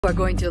Are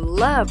going to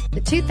love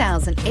the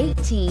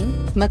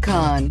 2018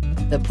 Macan.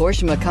 The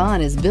Porsche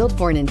Macan is built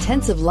for an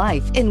intensive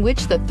life in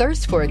which the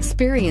thirst for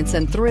experience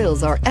and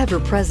thrills are ever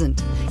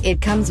present. It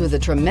comes with a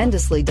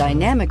tremendously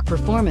dynamic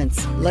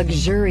performance,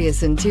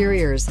 luxurious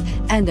interiors,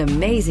 and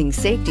amazing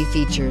safety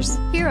features.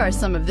 Here are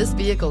some of this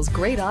vehicle's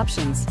great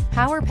options: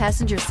 power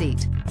passenger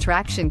seat,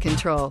 traction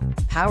control,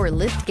 power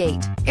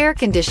liftgate, air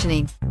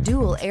conditioning,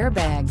 dual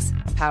airbags,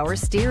 power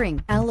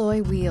steering,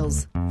 alloy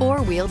wheels,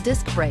 four-wheel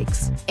disc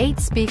brakes, 8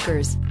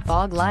 speakers,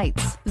 fog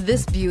lights.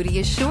 This beauty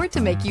is sure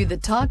to make you the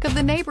talk of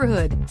the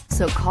neighborhood.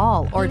 So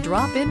call or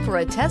drop in for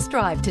a test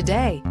drive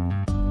today.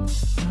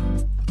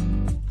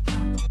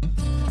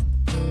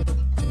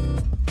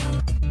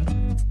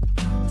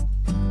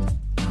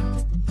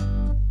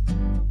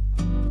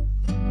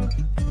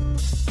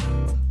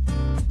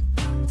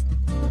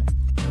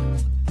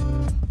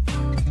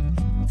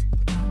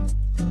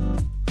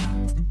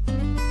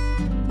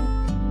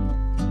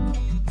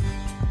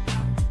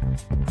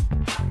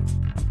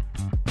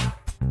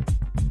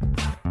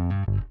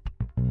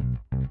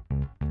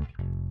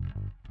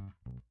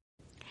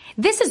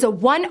 This is a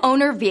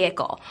one-owner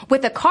vehicle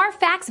with a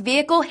CARFAX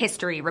Vehicle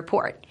History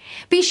Report.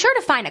 Be sure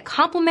to find a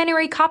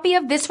complimentary copy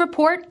of this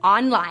report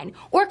online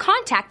or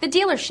contact the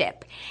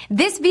dealership.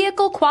 This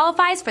vehicle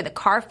qualifies for the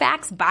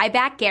CARFAX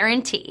Buyback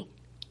Guarantee.